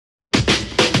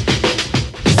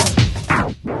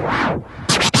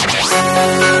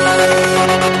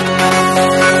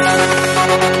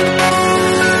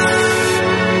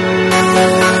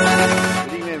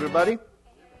everybody.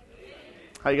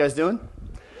 How you guys doing?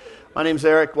 My name's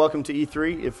Eric. Welcome to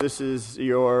E3. If this is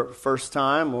your first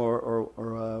time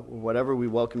or whatever, we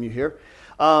welcome you here.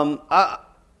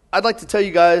 I'd like to tell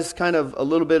you guys kind of a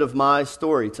little bit of my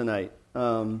story tonight.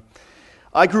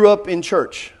 I grew up in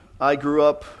church. I grew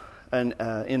up in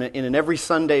an every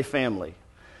Sunday family.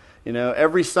 You know,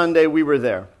 every Sunday we were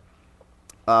there.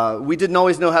 We didn't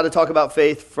always know how to talk about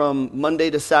faith from Monday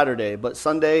to Saturday, but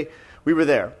Sunday we were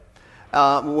there.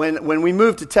 When we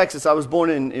moved to Texas, I was born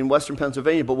in Western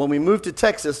Pennsylvania, but when we moved to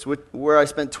Texas, where I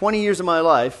spent 20 years of my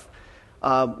life,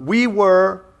 we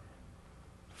were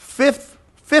fifth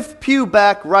pew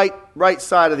back, right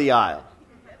side of the aisle.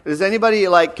 Can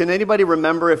anybody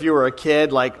remember if you were a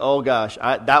kid, oh gosh,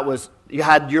 you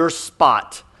had your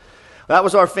spot. That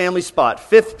was our family spot,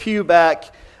 fifth pew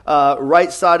back,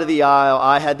 right side of the aisle.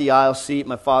 I had the aisle seat.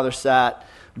 My father sat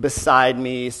beside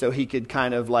me so he could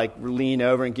kind of lean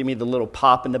over and give me the little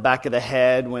pop in the back of the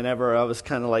head whenever I was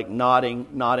kind of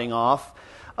nodding off.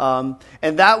 And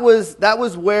that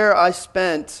was where I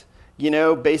spent,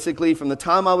 basically from the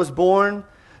time I was born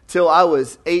till I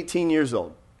was 18 years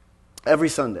old, every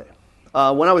Sunday.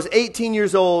 When I was 18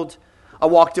 years old, I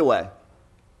walked away.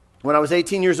 When I was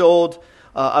 18 years old,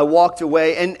 I walked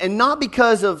away, and not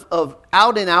because of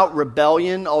out-and-out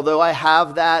rebellion, although I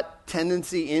have that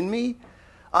tendency in me.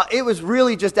 It was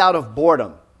really just out of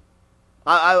boredom.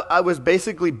 I was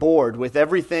basically bored with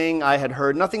everything I had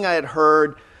heard. Nothing I had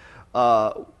heard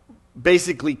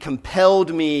basically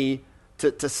compelled me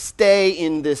to stay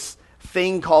in this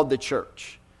thing called the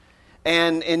church.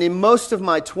 And in most of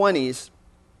my 20s,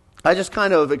 I just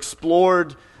kind of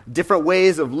explored different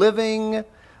ways of living,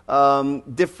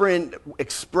 different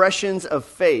expressions of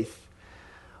faith.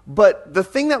 But the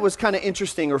thing that was kind of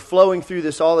interesting or flowing through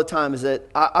this all the time is that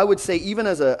I would say even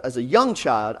as a young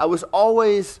child, I was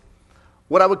always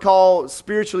what I would call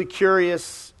spiritually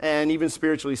curious and even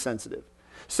spiritually sensitive.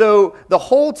 So the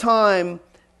whole time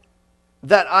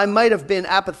that I might have been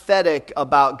apathetic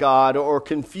about God or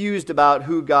confused about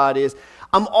who God is,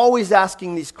 I'm always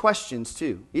asking these questions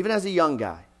too, even as a young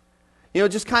guy.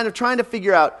 Just kind of trying to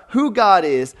figure out who God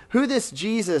is, who this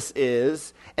Jesus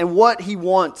is, and what he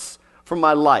wants from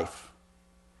my life.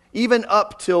 Even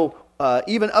up to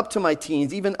my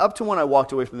teens, even up to when I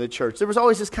walked away from the church, there was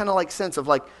always this kind of sense of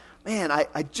man, I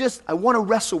want to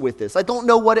wrestle with this. I don't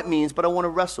know what it means, but I want to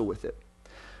wrestle with it.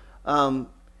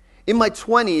 In my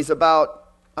 20s,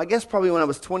 probably when I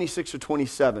was 26 or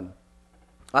 27,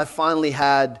 I finally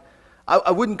had,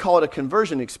 I wouldn't call it a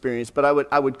conversion experience, but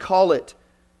I would call it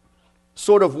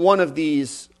sort of one of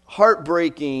these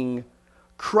heartbreaking,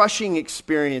 crushing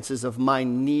experiences of my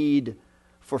need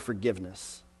for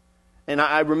forgiveness. And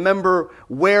I remember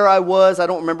where I was. I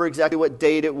don't remember exactly what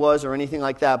date it was or anything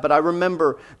like that, but I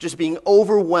remember just being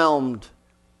overwhelmed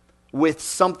with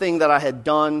something that I had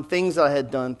done, things that I had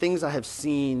done, things I have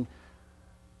seen,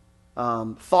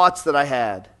 thoughts that I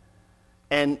had.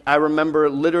 And I remember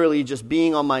literally just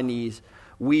being on my knees,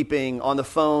 weeping on the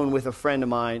phone with a friend of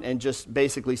mine and just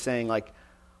basically saying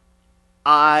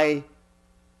I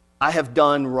have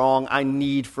done wrong. I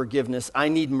need forgiveness. I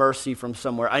need mercy from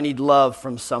somewhere. I need love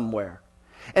from somewhere.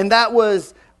 And that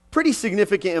was pretty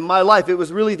significant in my life. It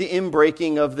was really the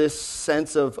inbreaking of this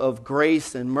sense of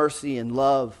grace and mercy and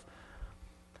love.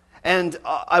 And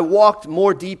I walked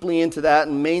more deeply into that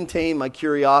and maintained my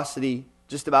curiosity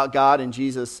just about God and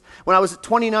Jesus. When I was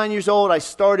 29 years old, I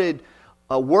started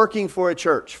working for a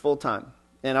church full-time.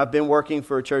 And I've been working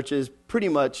for churches pretty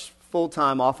much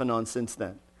full-time off and on since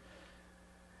then.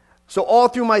 So all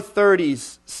through my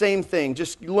 30s, same thing,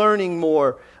 just learning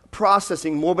more,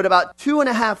 processing more. But about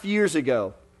 2.5 years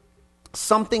ago,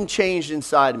 something changed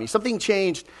inside of me. Something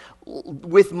changed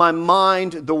with my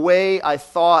mind, the way I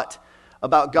thought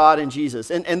about God and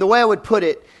Jesus. And the way I would put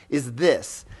it is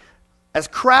this. As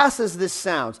crass as this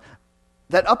sounds,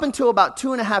 that up until about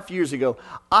 2.5 years ago,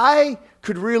 I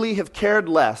could really have cared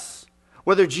less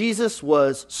whether Jesus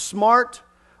was smart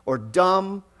or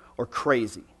dumb or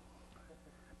crazy.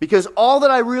 Because all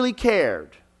that I really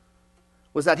cared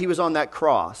was that he was on that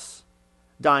cross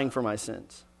dying for my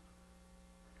sins.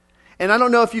 And I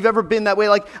don't know if you've ever been that way.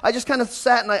 I just kind of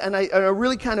sat and I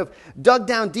really kind of dug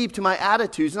down deep to my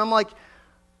attitudes. And I'm like,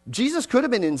 Jesus could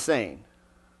have been insane.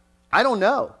 I don't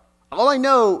know. All I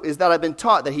know is that I've been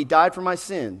taught that he died for my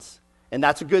sins. And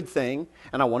that's a good thing.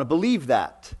 And I want to believe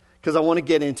that because I want to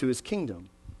get into his kingdom.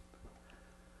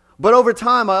 But over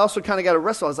time, I also kind of got to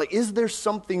wrestle. I was like, is there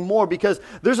something more? Because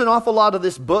there's an awful lot of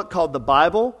this book called the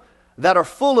Bible that are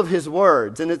full of his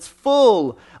words, and it's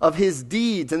full of his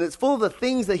deeds, and it's full of the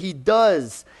things that he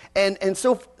does And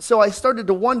so I started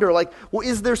to wonder, like, well,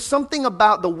 is there something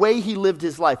about the way he lived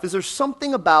his life? Is there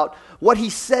something about what he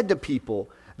said to people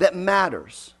that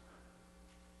matters?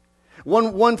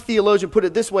 One theologian put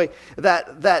it this way,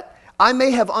 that I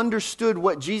may have understood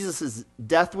what Jesus'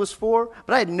 death was for,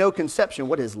 but I had no conception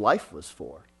what his life was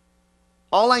for.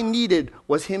 All I needed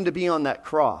was him to be on that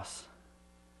cross.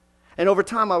 And over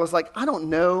time I was like, I don't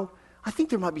know. I think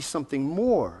there might be something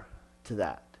more to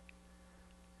that.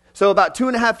 So about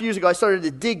 2.5 years ago, I started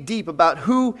to dig deep about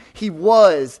who he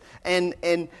was and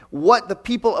what the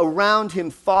people around him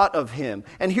thought of him.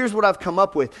 And here's what I've come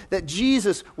up with, that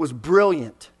Jesus was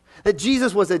brilliant. That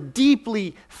Jesus was a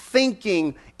deeply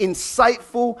thinking,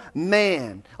 insightful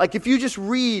man. Like if you just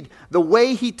read the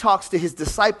way he talks to his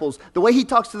disciples, the way he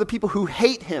talks to the people who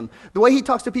hate him, the way he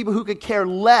talks to people who could care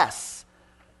less,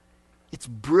 it's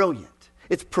brilliant.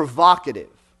 It's provocative.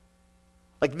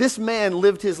 Like this man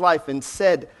lived his life in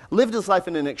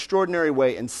an extraordinary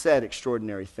way and said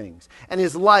extraordinary things. And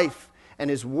his life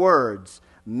and his words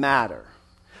matter.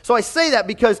 So I say that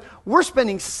because we're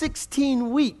spending 16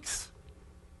 weeks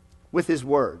with his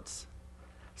words.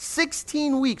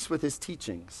 16 weeks with his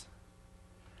teachings.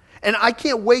 And I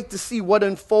can't wait to see what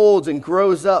unfolds and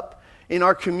grows up in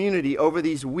our community over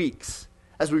these weeks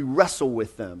as we wrestle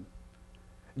with them.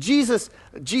 Jesus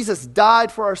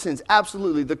died for our sins,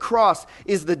 absolutely. The cross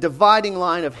is the dividing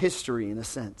line of history in a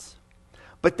sense.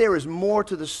 But there is more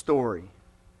to the story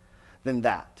than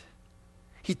that.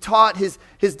 He taught his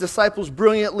disciples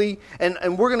brilliantly,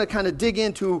 and we're going to kind of dig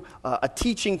into a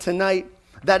teaching tonight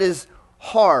that is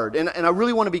hard. And I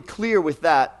really want to be clear with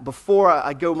that before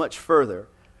I go much further.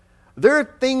 There are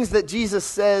things that Jesus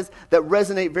says that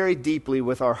resonate very deeply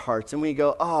with our hearts. And we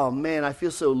go, oh man, I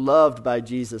feel so loved by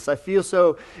Jesus. I feel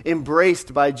so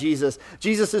embraced by Jesus.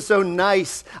 Jesus is so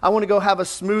nice. I want to go have a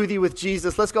smoothie with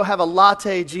Jesus. Let's go have a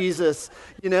latte, Jesus,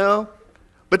 you know?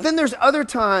 But then there's other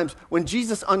times when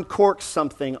Jesus uncorks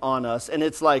something on us and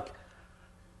it's like,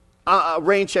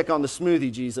 rain check on the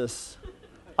smoothie, Jesus.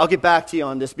 I'll get back to you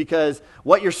on this because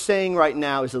what you're saying right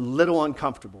now is a little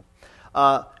uncomfortable.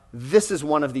 This is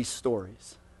one of these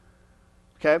stories.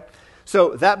 Okay?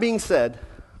 So that being said,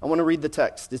 I want to read the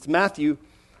text. It's Matthew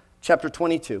chapter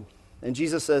 22. And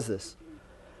Jesus says this.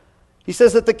 He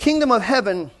says that the kingdom of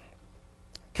heaven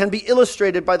can be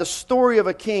illustrated by the story of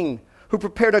a king who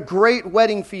prepared a great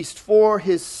wedding feast for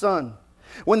his son.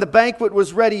 When the banquet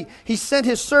was ready, he sent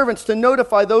his servants to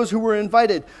notify those who were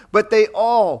invited, but they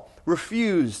all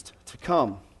refused to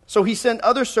come. So he sent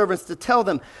other servants to tell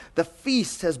them, the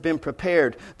feast has been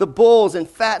prepared, the bulls and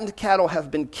fattened cattle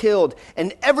have been killed,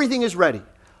 and everything is ready.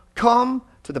 Come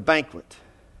to the banquet.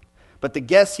 But the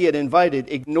guests he had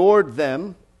invited ignored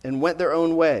them and went their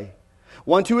own way,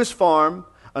 one to his farm,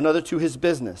 another to his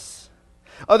business.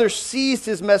 Others seized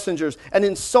his messengers and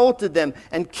insulted them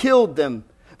and killed them.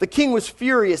 The king was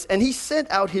furious, and he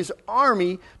sent out his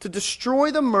army to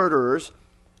destroy the murderers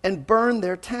and burn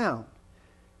their town.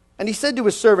 And he said to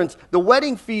his servants, the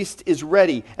wedding feast is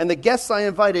ready, and the guests I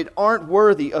invited aren't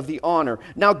worthy of the honor.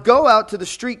 Now go out to the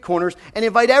street corners and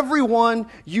invite everyone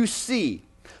you see.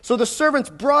 So the servants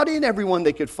brought in everyone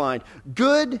they could find,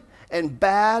 good and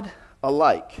bad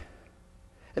alike.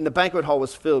 And the banquet hall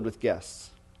was filled with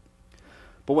guests.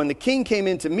 But when the king came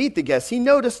in to meet the guests, he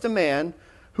noticed a man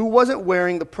who wasn't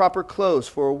wearing the proper clothes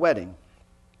for a wedding.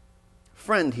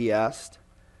 Friend, he asked,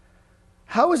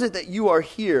 how is it that you are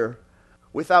here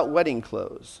without wedding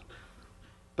clothes?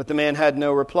 But the man had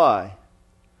no reply.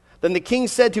 Then the king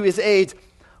said to his aides,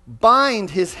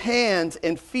 bind his hands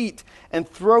and feet and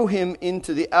throw him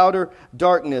into the outer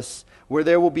darkness where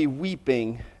there will be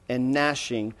weeping and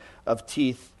gnashing of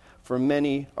teeth, for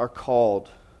many are called,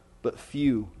 but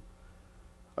few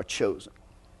are chosen.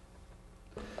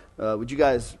 Would you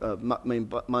guys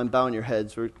mind bowing your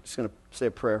heads? We're just going to say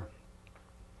a prayer.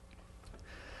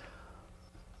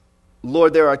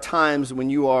 Lord, there are times when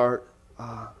you are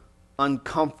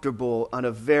uncomfortable on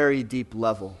a very deep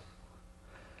level.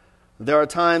 There are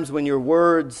times when your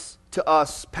words to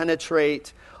us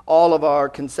penetrate all of our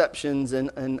conceptions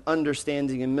and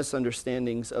understanding and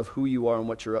misunderstandings of who you are and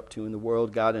what you're up to in the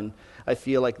world, God, and I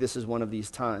feel like this is one of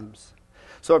these times.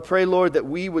 So I pray, Lord, that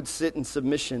we would sit in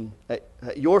submission at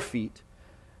your feet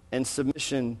and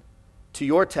submission to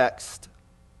your text,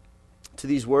 to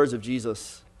these words of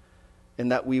Jesus,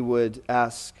 and that we would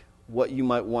ask what you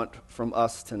might want from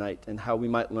us tonight and how we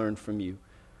might learn from you.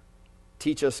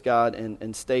 Teach us, God,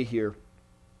 and stay here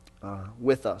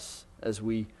with us as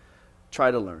we try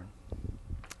to learn.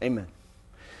 Amen.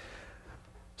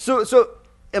 So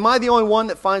am I the only one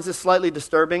that finds this slightly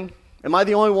disturbing? Am I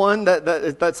the only one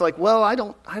that's like, well, I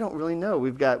don't really know.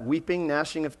 We've got weeping,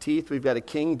 gnashing of teeth. We've got a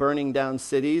king burning down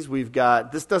cities.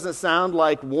 This doesn't sound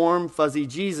like warm, fuzzy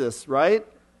Jesus, right?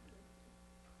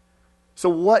 So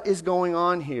what is going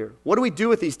on here? What do we do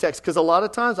with these texts? Because a lot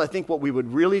of times I think what we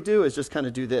would really do is just kind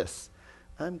of do this.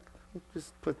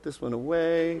 Just put this one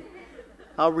away.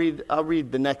 I'll read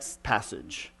the next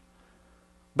passage.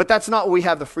 But that's not what we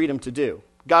have the freedom to do.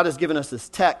 God has given us this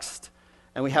text,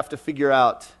 and we have to figure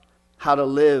out how to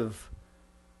live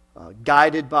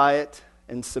guided by it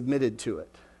and submitted to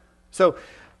it. So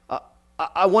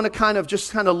I want to kind of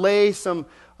lay some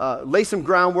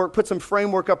groundwork, put some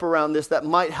framework up around this that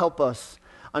might help us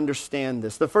understand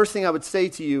this. The first thing I would say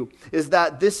to you is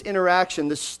that this interaction,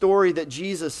 this story that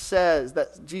Jesus says,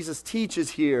 that Jesus teaches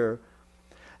here,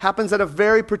 happens at a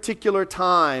very particular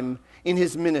time in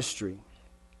his ministry.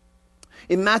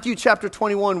 In Matthew chapter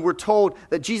 21, we're told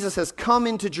that Jesus has come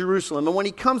into Jerusalem. And when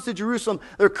he comes to Jerusalem,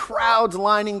 there are crowds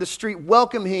lining the street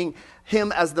welcoming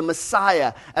him as the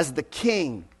Messiah, as the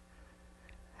King.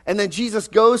 And then Jesus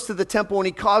goes to the temple and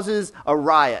he causes a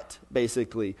riot,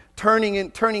 basically,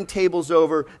 turning tables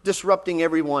over, disrupting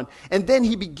everyone. And then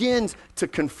he begins to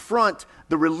confront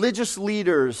the religious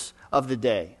leaders of the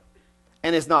day.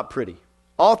 And it's not pretty.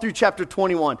 All through chapter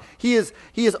 21, he is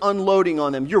unloading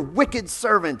on them. You're wicked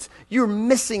servants. You're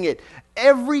missing it.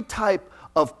 Every type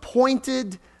of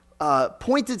pointed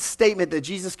statement that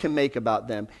Jesus can make about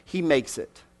them, he makes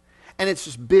it. And it's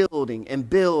just building and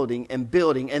building and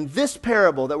building. And this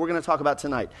parable that we're going to talk about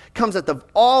tonight comes at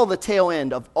almost the tail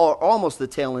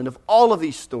end of all of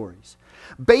these stories.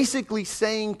 Basically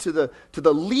saying to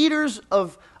the leaders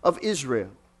of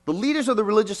Israel, the leaders of the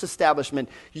religious establishment,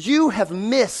 you have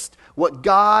missed what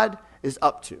God is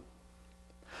up to.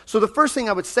 So the first thing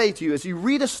I would say to you is you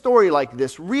read a story like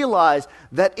this, realize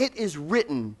that it is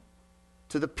written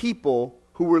to the people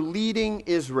who were leading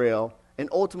Israel and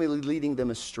ultimately leading them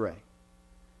astray.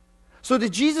 So to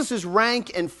Jesus'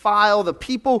 rank and file, the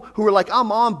people who were like,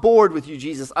 I'm on board with you,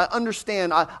 Jesus. I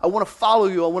understand. I want to follow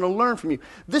you. I want to learn from you.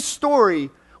 This story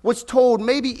was told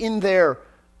maybe in their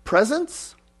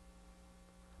presence,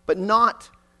 but not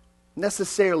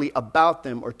necessarily about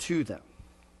them or to them.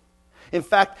 In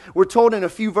fact, we're told in a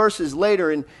few verses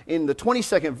later in the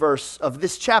 22nd verse of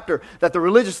this chapter that the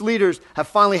religious leaders have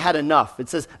finally had enough. It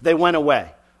says they went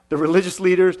away. The religious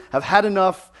leaders have had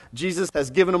enough. Jesus has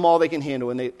given them all they can handle,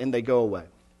 and they go away.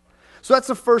 So that's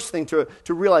the first thing to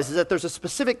realize, is that there's a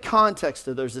specific context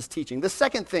to this teaching. The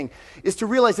second thing is to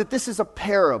realize that this is a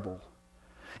parable.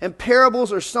 And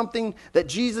parables are something that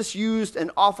Jesus used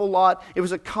an awful lot. It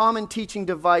was a common teaching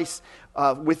device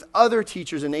with other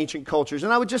teachers in ancient cultures.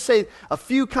 And I would just say a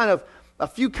few kind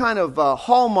of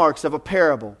hallmarks of a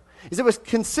parable is it was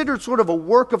considered sort of a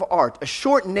work of art, a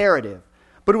short narrative,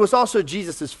 but it was also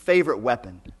Jesus' favorite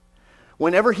weapon.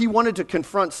 Whenever he wanted to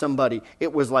confront somebody,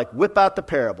 it was like, whip out the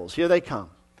parables. Here they come.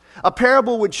 A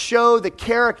parable would show the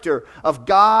character of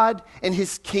God and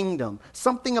his kingdom,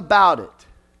 something about it.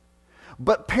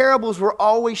 But parables were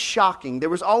always shocking. There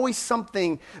was always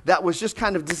something that was just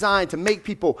kind of designed to make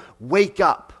people wake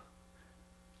up.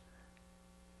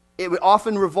 It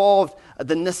often revolved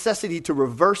the necessity to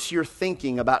reverse your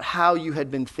thinking about how you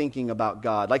had been thinking about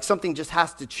God. Like something just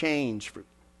has to change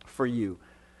for you.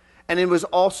 And it was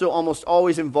also almost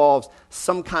always involves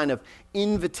some kind of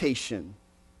invitation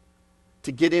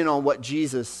to get in on what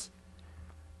Jesus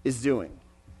is doing.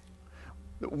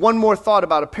 One more thought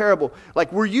about a parable.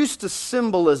 Like, we're used to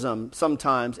symbolism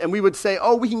sometimes, and we would say,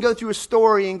 oh, we can go through a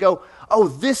story and go, oh,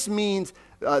 this means,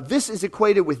 this is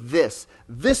equated with this.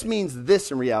 This means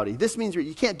this in reality. This means,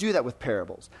 you can't do that with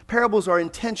parables. Parables are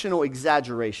intentional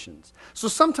exaggerations. So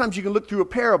sometimes you can look through a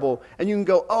parable and you can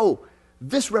go, oh,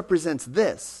 this represents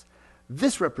this.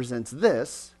 This represents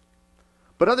this.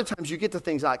 But other times you get to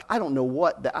things like, I don't know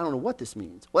what this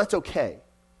means. Well, that's okay.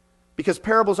 Because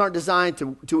parables aren't designed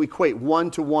to equate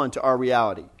one-to-one to our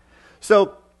reality.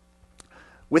 So,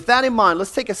 with that in mind,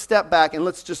 let's take a step back and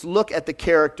let's just look at the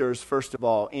characters, first of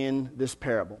all, in this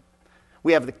parable.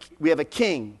 We have a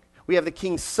king. We have the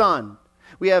king's son.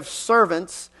 We have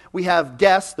servants. We have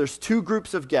guests. There's two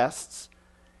groups of guests.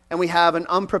 And we have an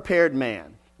unprepared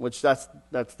man, which that's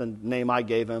the name I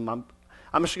gave him.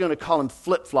 I'm just going to call him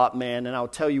Flip-Flop Man, and I'll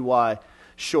tell you why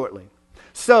shortly.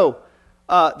 So,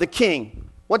 the king.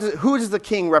 Who does the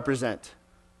king represent?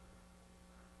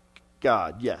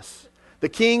 God, yes. The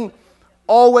king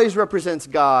always represents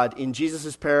God in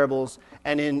Jesus' parables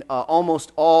and in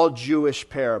almost all Jewish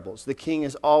parables. The king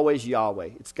is always Yahweh.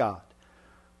 It's God.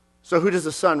 So who does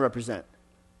the son represent?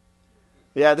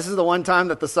 Yeah, this is the one time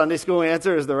that the Sunday school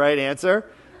answer is the right answer.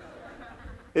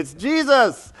 It's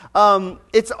Jesus.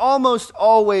 It's almost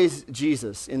always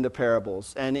Jesus in the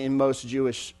parables and in most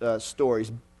Jewish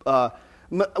stories.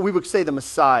 We would say the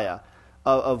Messiah,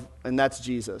 and that's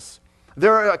Jesus.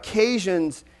 There are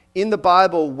occasions in the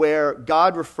Bible where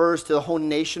God refers to the whole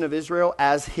nation of Israel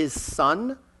as his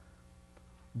son,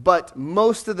 but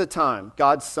most of the time,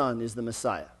 God's son is the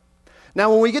Messiah.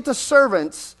 Now, when we get to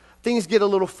servants, things get a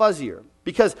little fuzzier,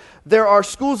 because there are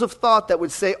schools of thought that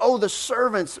would say, oh, the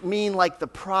servants mean like the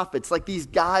prophets, like these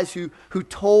guys who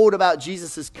told about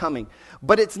Jesus' coming.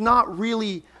 But it's not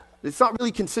really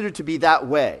considered to be that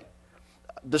way.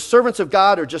 The servants of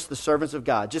God are just the servants of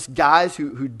God, just guys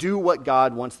who do what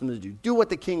God wants them to do what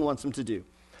the king wants them to do.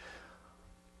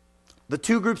 The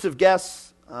two groups of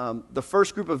guests, the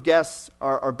first group of guests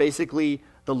are basically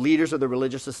the leaders of the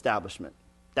religious establishment.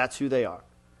 That's who they are.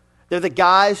 They're the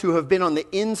guys who have been on the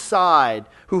inside,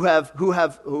 who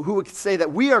would say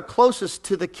that we are closest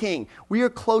to the king. We are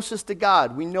closest to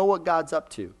God. We know what God's up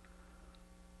to.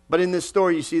 But in this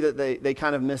story, you see that they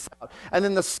kind of miss out. And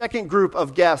then the second group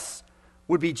of guests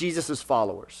would be Jesus'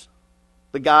 followers,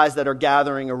 the guys that are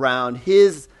gathering around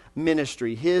his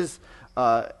ministry, his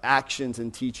actions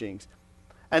and teachings.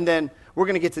 And then we're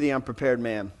going to get to the unprepared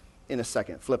man in a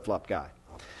second, flip-flop guy.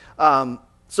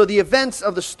 So the events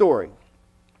of the story.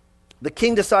 The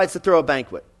king decides to throw a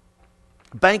banquet.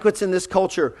 Banquets in this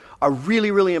culture are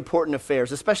really, really important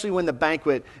affairs, especially when the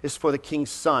banquet is for the king's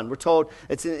son. We're told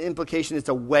it's an implication, it's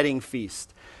a wedding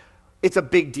feast. It's a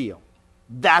big deal.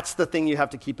 That's the thing you have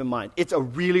to keep in mind. It's a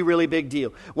really, really big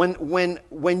deal.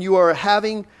 When you are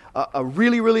having a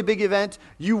really, really big event,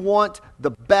 you want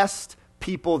the best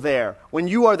people there. When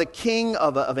you are the king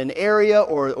of an area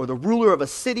or the ruler of a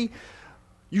city,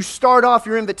 you start off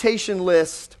your invitation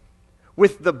list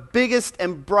with the biggest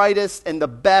and brightest and the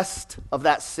best of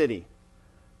that city.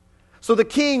 So the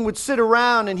king would sit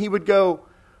around and he would go,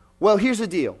 well, here's the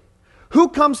deal. Who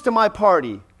comes to my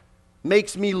party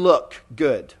makes me look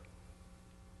good?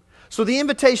 So the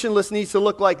invitation list needs to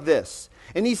look like this.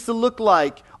 It needs to look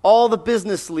like all the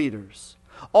business leaders,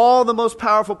 all the most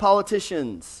powerful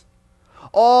politicians,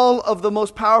 all of the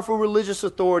most powerful religious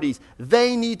authorities.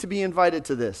 They need to be invited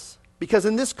to this. Because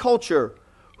in this culture,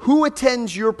 who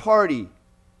attends your party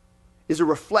is a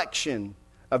reflection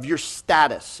of your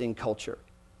status in culture.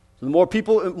 So the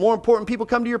more important people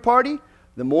come to your party,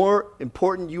 the more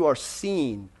important you are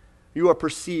seen, you are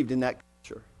perceived in that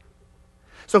culture.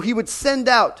 So he would send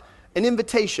out an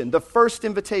invitation, the first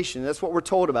invitation. That's what we're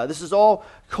told about. This is all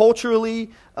culturally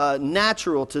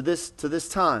natural to this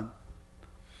time.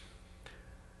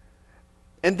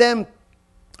 And then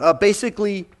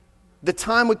basically the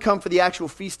time would come for the actual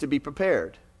feast to be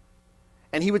prepared.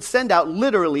 And he would send out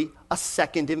literally a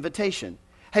second invitation.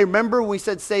 Hey, remember when we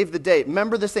said save the date?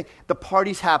 Remember this thing? The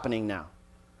party's happening now.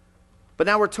 But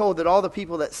now we're told that all the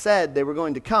people that said they were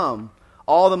going to come,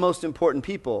 all the most important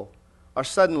people, are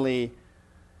suddenly,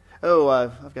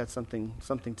 I've got something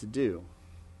to do.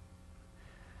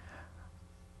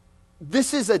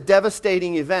 This is a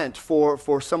devastating event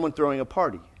for someone throwing a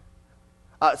party.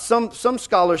 Some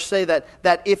scholars say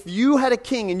that if you had a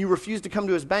king and you refused to come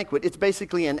to his banquet, it's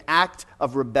basically an act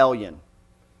of rebellion.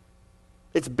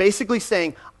 It's basically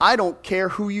saying, I don't care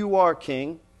who you are,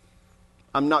 king.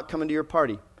 I'm not coming to your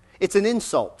party. It's an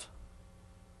insult.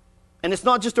 And it's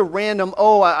not just a random,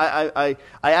 I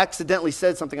accidentally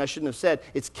said something I shouldn't have said.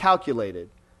 It's calculated.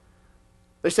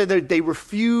 They say they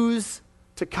refuse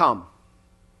to come.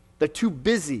 They're too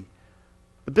busy.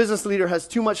 The business leader has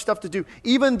too much stuff to do.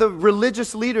 Even the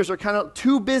religious leaders are kind of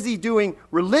too busy doing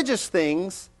religious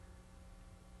things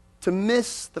to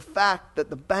miss the fact that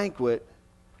the banquet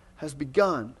has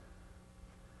begun.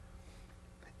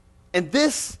 And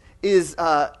this is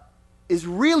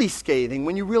really scathing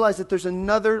when you realize that there's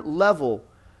another level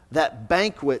that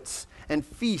banquets and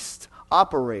feasts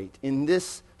operate in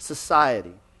this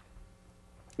society.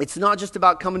 It's not just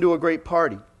about coming to a great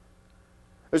party.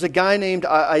 There's a guy named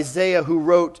Isaiah who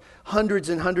wrote hundreds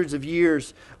and hundreds of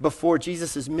years before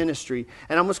Jesus' ministry.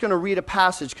 And I'm just going to read a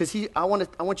passage because I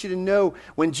want you to know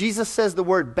when Jesus says the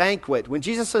word banquet, when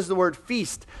Jesus says the word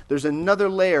feast, there's another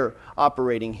layer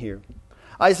operating here.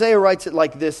 Isaiah writes it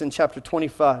like this in chapter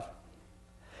 25.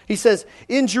 He says,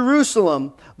 in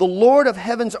Jerusalem, the Lord of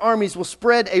heaven's armies will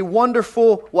spread a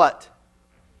wonderful what?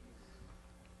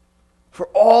 For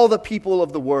all the people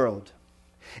of the world.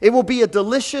 It will be a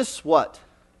delicious what?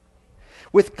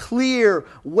 With clear,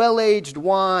 well-aged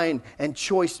wine and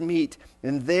choice meat.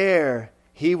 And there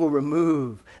he will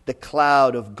remove the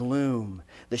cloud of gloom,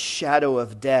 the shadow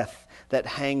of death that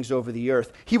hangs over the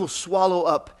earth. He will swallow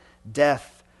up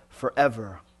death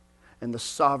forever. And the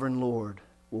sovereign Lord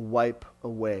will wipe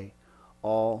away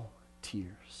all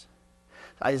tears.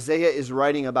 Isaiah is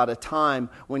writing about a time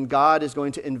when God is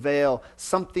going to unveil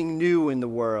something new in the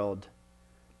world.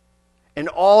 And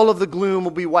all of the gloom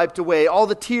will be wiped away. All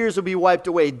the tears will be wiped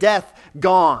away. Death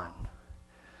gone.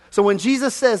 So when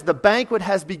Jesus says the banquet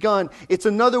has begun, it's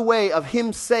another way of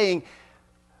him saying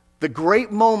the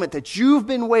great moment that you've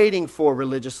been waiting for,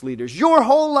 religious leaders, your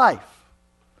whole life.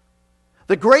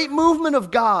 The great movement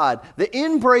of God, the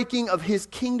inbreaking of his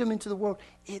kingdom into the world,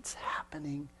 it's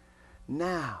happening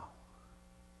now.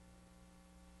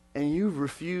 And you've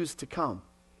refused to come.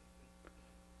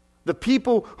 The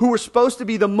people who were supposed to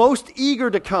be the most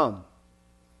eager to come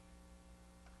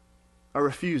are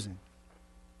refusing.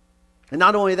 And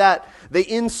not only that, they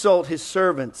insult his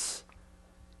servants.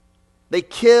 They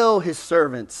kill his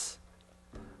servants.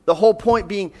 The whole point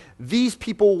being, these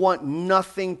people want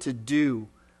nothing to do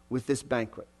with this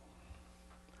banquet.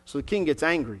 So the king gets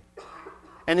angry.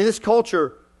 And in this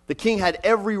culture, the king had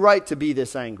every right to be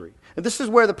this angry. And this is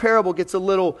where the parable gets a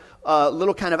little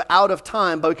kind of out of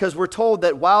time, because we're told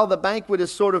that while the banquet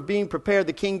is sort of being prepared,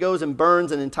 the king goes and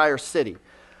burns an entire city.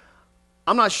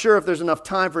 I'm not sure if there's enough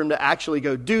time for him to actually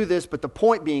go do this, but the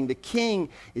point being, the king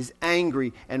is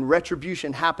angry and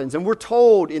retribution happens. And we're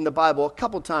told in the Bible a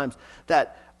couple times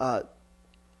that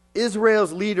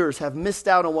Israel's leaders have missed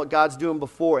out on what God's doing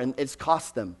before, and it's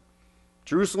cost them.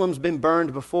 Jerusalem's been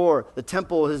burned before. The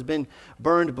temple has been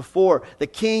burned before. The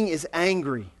king is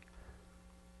angry.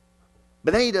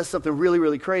 But then he does something really,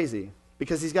 really crazy,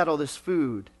 because he's got all this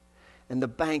food, and the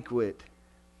banquet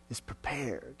is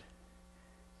prepared.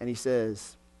 And he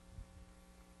says,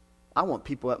 I want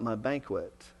people at my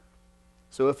banquet.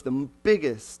 So if the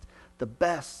biggest, the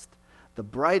best, the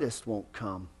brightest won't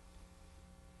come,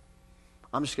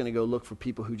 I'm just going to go look for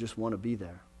people who just want to be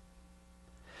there.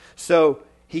 So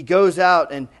he goes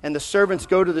out, and the servants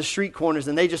go to the street corners,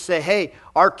 and they just say, hey,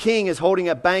 our king is holding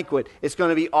a banquet. It's going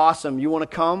to be awesome. You want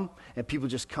to come? And people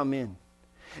just come in.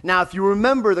 Now, if you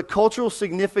remember the cultural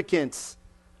significance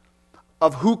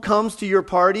of who comes to your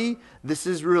party, this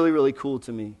is really, really cool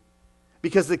to me.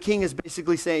 Because the king is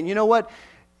basically saying, you know what?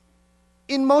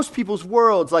 In most people's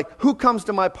worlds, like, who comes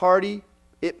to my party,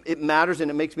 it matters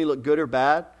and it makes me look good or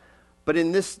bad. But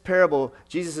in this parable,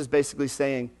 Jesus is basically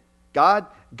saying,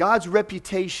 God's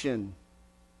reputation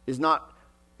is not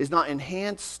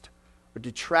enhanced or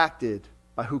detracted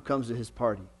by who comes to his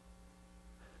party.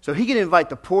 So he can invite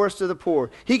the poorest of the poor.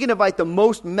 He can invite the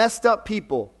most messed up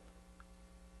people.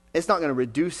 It's not going to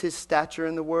reduce his stature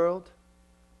in the world.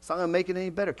 It's not going to make it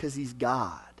any better, because he's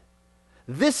God.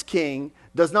 This king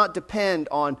does not depend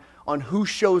on who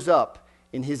shows up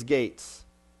in his gates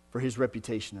for his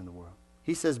reputation in the world.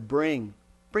 He says, bring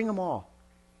them all.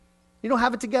 You don't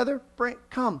have it together?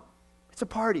 Come. It's a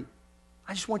party.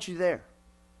 I just want you there.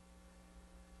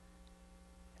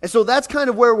 And so that's kind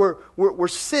of where we're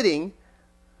sitting.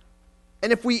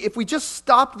 And if we just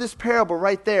stopped this parable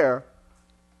right there,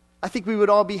 I think we would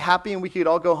all be happy, and we could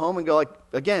all go home and go like,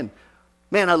 again,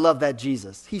 man, I love that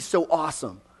Jesus. He's so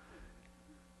awesome.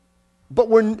 But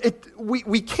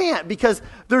we can't, because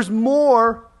there's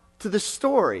more to the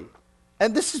story.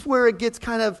 And this is where it gets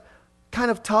kind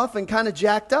of tough and kind of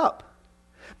jacked up.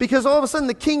 Because all of a sudden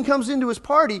the king comes into his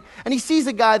party, and he sees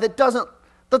a guy that doesn't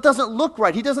look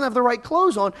right. He doesn't have the right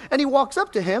clothes on. And he walks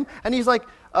up to him, and he's like,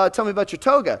 tell me about your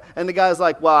toga. And the guy's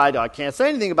like, well, I can't say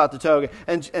anything about the toga.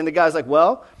 And the guy's like,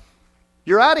 well,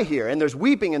 you're out of here. And there's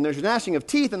weeping and there's gnashing of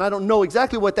teeth, and I don't know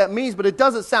exactly what that means, but it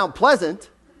doesn't sound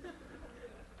pleasant.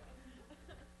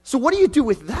 So what do you do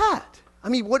with that? I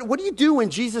mean, what do you do when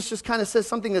Jesus just kind of says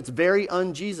something that's very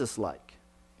un-Jesus-like?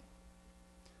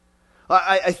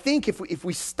 I think if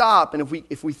we stop and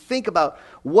if we think about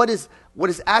what is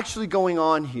actually going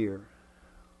on here,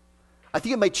 I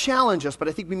think it may challenge us, but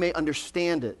I think we may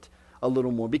understand it a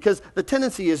little more, because the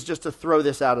tendency is just to throw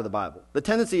this out of the Bible. The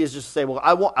tendency is just to say, well,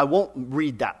 I won't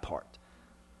read that part.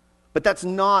 But that's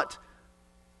not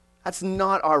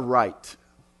our right,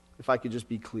 if I could just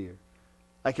be clear.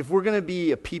 Like, if we're going to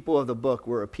be a people of the book,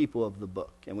 we're a people of the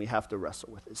book, and we have to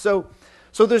wrestle with it. So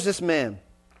there's this man.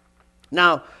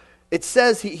 Now, it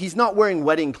says he's not wearing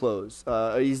wedding clothes.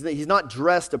 He's not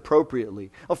dressed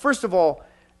appropriately. Well, first of all,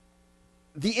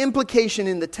 the implication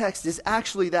in the text is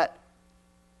actually that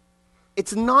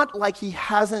it's not like he's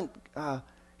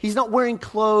not wearing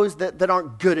clothes that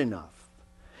aren't good enough.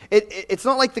 It's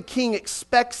not like the king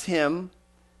expects him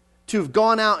to have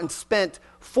gone out and spent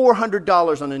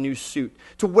 $400 on a new suit,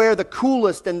 to wear the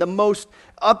coolest and the most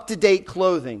up-to-date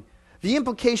clothing. The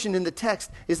implication in the text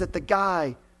is that the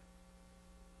guy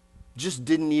just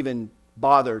didn't even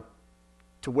bother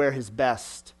to wear his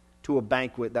best to a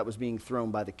banquet that was being thrown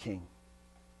by the king.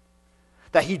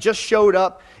 That he just showed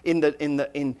up in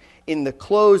the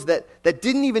clothes that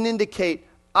didn't even indicate,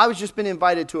 I was just been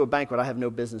invited to a banquet I have no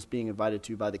business being invited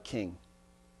to by the king.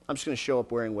 I'm just going to show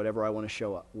up wearing whatever I want to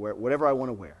show up, whatever I want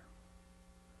to wear.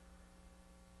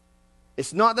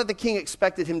 It's not that the king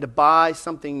expected him to buy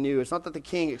something new. It's not that the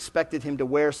king expected him to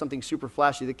wear something super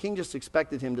flashy. The king just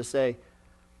expected him to say,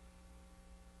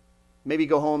 maybe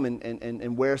go home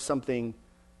and wear something,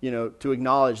 to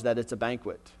acknowledge that it's a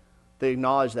banquet. To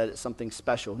acknowledge that it's something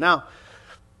special. Now,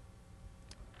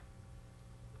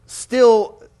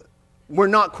 still, we're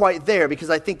not quite there because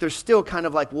I think there's still kind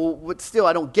of like, well, still,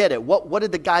 I don't get it. What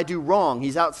did the guy do wrong?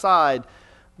 He's outside,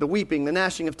 the weeping, the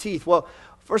gnashing of teeth. Well,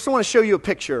 first I want to show you a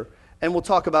picture, and we'll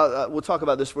talk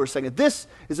about this for a second. This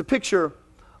is a picture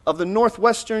of the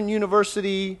Northwestern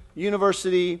University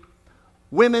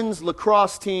women's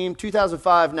lacrosse team,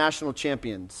 2005 national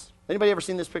champions. Anybody ever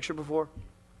seen this picture before?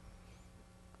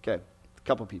 Okay, a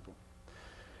couple people.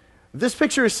 This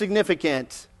picture is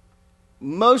significant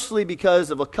mostly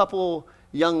because of a couple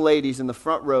young ladies in the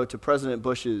front row to President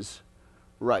Bush's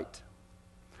right.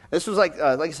 This was like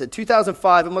I said,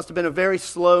 2005. It must have been a very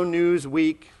slow news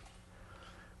week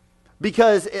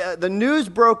because the news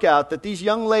broke out that these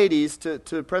young ladies to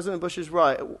President Bush's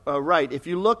right, if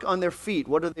you look on their feet,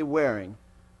 what are they wearing?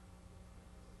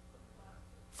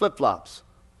 Flip-flops.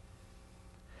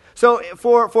 So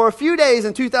for a few days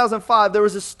in 2005, there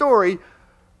was a story,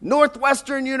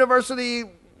 Northwestern University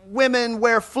women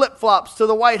wear flip-flops to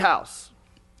the White House.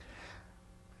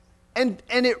 And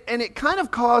it kind of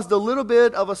caused a little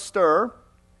bit of a stir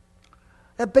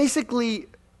that basically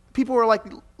people were like,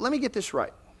 let me get this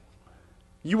right.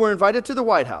 You were invited to the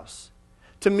White House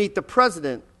to meet the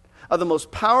president of the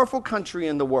most powerful country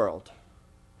in the world.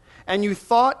 And you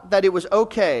thought that it was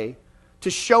okay to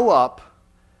show up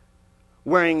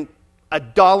wearing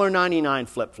 $1.99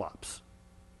 flip-flops.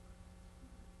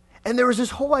 And there was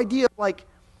this whole idea of like,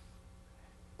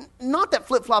 not that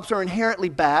flip-flops are inherently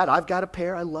bad. I've got a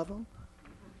pair. I love them.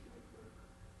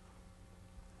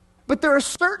 But there are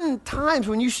certain times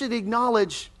when you should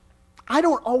acknowledge, I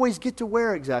don't always get to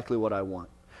wear exactly what I want.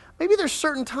 Maybe there's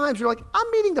certain times you're like,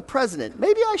 I'm meeting the president.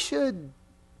 Maybe I should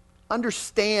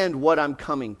understand what I'm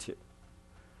coming to.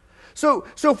 So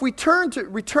if we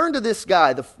return to this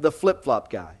guy, the flip-flop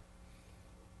guy,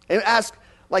 and ask,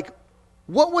 like,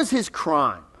 what was his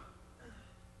crime?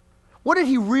 What did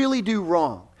he really do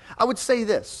wrong? I would say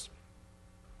this,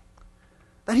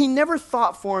 that he never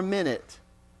thought for a minute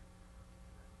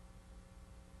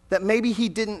that maybe he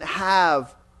didn't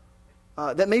have,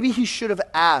 that maybe he should have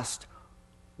asked,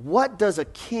 what does a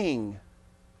king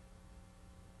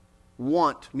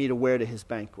want me to wear to his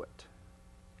banquet?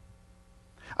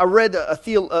 I read a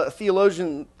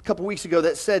theologian a couple weeks ago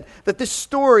that said that this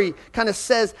story kind of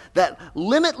says that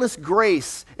limitless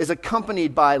grace is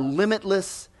accompanied by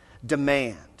limitless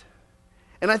demand.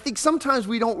 And I think sometimes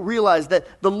we don't realize that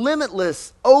the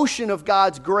limitless ocean of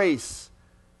God's grace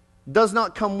does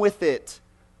not come with it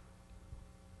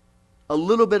a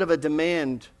little bit of a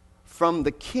demand from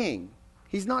the king.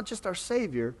 He's not just our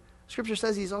Savior. Scripture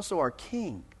says he's also our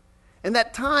king. And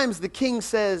at times the king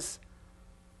says,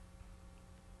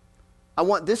 I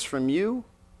want this from you,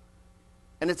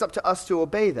 and it's up to us to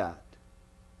obey that.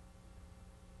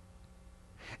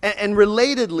 And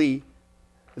relatedly,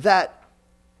 that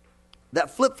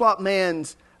flip-flop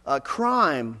man's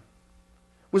crime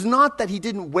was not that he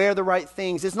didn't wear the right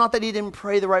things. It's not that he didn't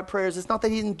pray the right prayers. It's not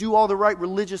that he didn't do all the right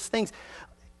religious things.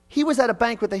 He was at a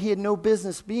banquet that he had no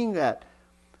business being at.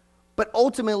 But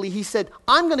ultimately he said,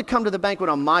 I'm going to come to the banquet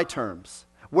on my terms,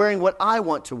 wearing what I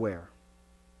want to wear.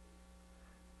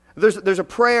 There's a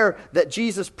prayer that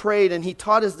Jesus prayed, and he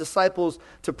taught his disciples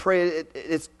to pray.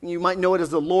 You might know it as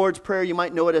the Lord's Prayer. You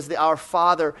might know it as the Our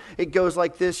Father. It goes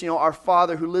like this, Our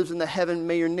Father who lives in the heaven,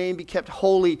 may your name be kept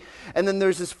holy. And then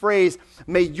there's this phrase,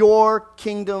 may your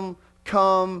kingdom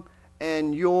come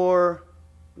and your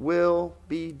will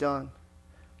be done.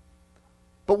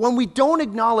 But when we don't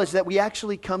acknowledge that we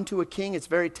actually come to a king, it's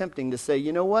very tempting to say,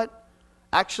 you know what?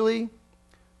 Actually,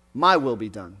 my will be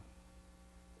done.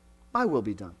 My will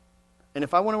be done. And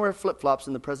if I want to wear flip-flops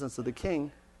in the presence of the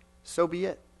king, so be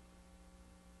it.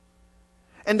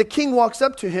 And the king walks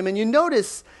up to him, and you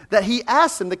notice that he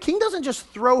asks him. The king doesn't just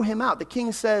throw him out. The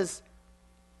king says,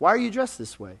 why are you dressed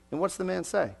this way? And what's the man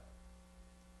say?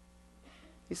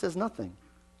 He says nothing.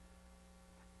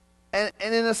 And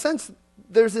in a sense,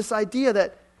 there's this idea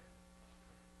that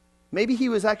maybe he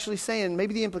was actually saying,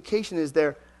 maybe the implication is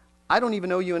there, I don't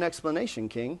even owe you an explanation,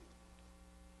 king.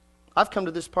 I've come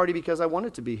to this party because I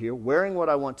wanted to be here, wearing what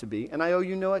I want to be, and I owe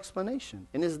you no explanation.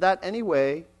 And is that any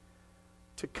way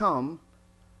to come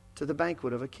to the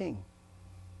banquet of a king?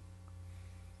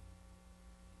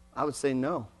 I would say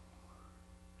no.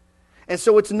 And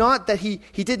so it's not that he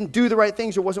didn't do the right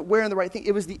things or wasn't wearing the right thing.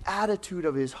 It was the attitude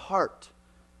of his heart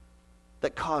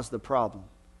that caused the problem.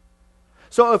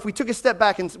 So if we took a step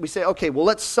back and we say, okay, well,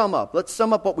 let's sum up. Let's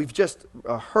sum up what we've just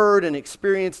heard and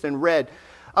experienced and read.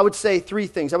 I would say three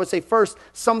things. I would say first,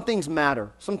 some things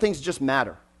matter. Some things just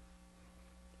matter.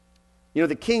 You know,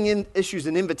 the king issues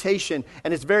an invitation,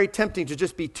 and it's very tempting to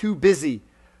just be too busy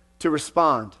to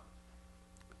respond.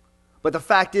 But the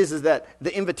fact is that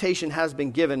the invitation has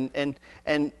been given,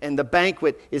 and the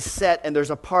banquet is set, and there's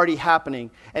a party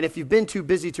happening. And if you've been too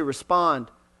busy to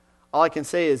respond, all I can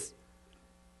say is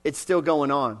it's still going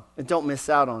on, and don't miss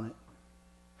out on it.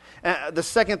 And the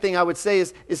second thing I would say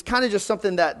is kind of just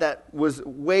something that was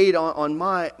weighed on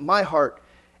my heart,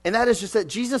 and that is just that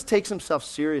Jesus takes himself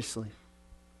seriously.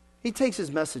 He takes his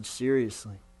message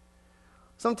seriously.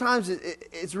 Sometimes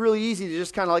it's really easy to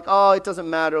just kind of like, oh, it doesn't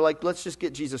matter. Like, let's just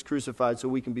get Jesus crucified so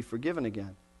we can be forgiven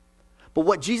again. But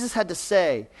what Jesus had to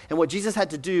say and what Jesus had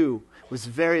to do was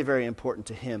very, very important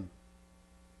to him.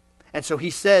 And so he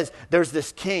says, there's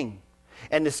this king,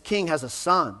 and this king has a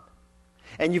son,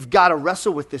 and you've got to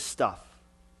wrestle with this stuff.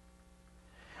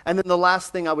 And then the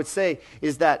last thing I would say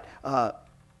is that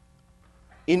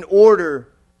in order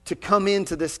to come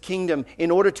into this kingdom, in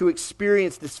order to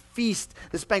experience this feast,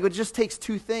 this banquet, it just takes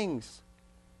two things.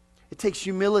 It takes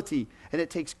humility and it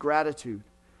takes gratitude.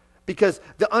 Because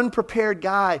the unprepared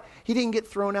guy, he didn't get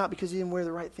thrown out because he didn't wear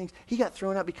the right things. He got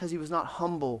thrown out because he was not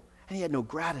humble and he had no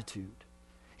gratitude.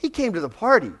 He came to the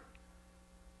party.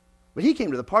 But he came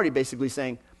to the party basically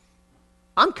saying,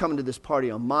 I'm coming to this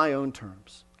party on my own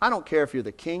terms. I don't care if you're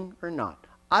the king or not.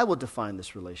 I will define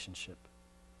this relationship.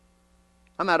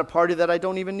 I'm at a party that I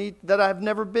don't even need, that I've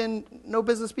never been, no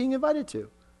business being invited to.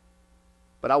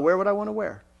 But I'll wear what I want to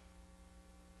wear.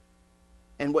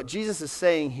 And what Jesus is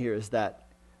saying here is that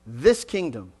this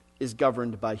kingdom is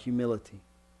governed by humility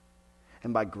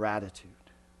and by gratitude.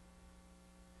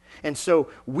 And so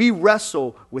we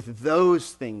wrestle with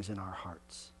those things in our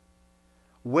hearts.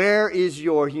 Where is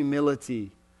your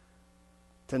humility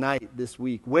tonight, this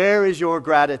week? Where is your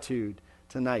gratitude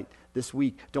tonight, this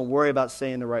week? Don't worry about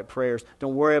saying the right prayers.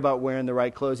 Don't worry about wearing the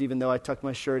right clothes, even though I tucked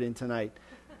my shirt in tonight.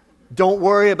 Don't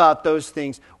worry about those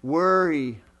things.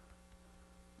 Worry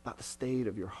about the state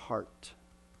of your heart.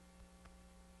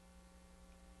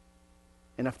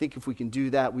 And I think if we can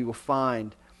do that, we will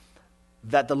find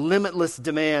that the limitless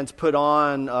demands put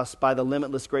on us by the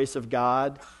limitless grace of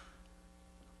God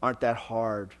aren't that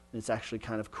hard. It's actually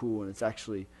kind of cool, and it's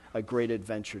actually a great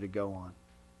adventure to go on.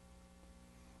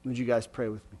 Would you guys pray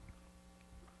with me?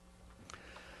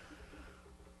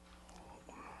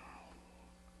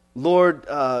 Lord,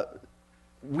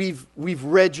 we've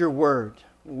read your word.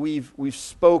 We've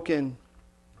spoken.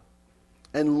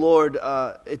 And Lord,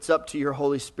 it's up to your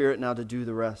Holy Spirit now to do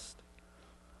the rest.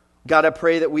 God, I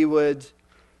pray that we would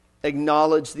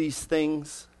acknowledge these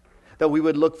things, that we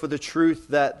would look for the truth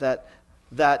that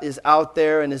is out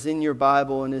there and is in your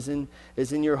Bible and is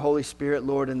in your Holy Spirit,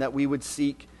 Lord, and that we would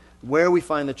seek where we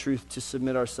find the truth to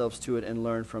submit ourselves to it and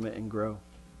learn from it and grow.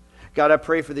 God, I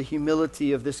pray for the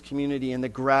humility of this community and the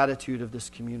gratitude of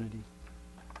this community.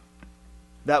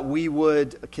 That we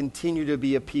would continue to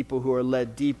be a people who are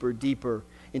led deeper, deeper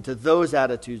into those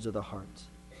attitudes of the heart.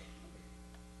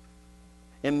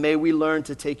 And may we learn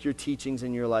to take your teachings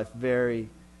in your life very,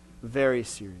 very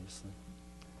seriously.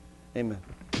 Amen.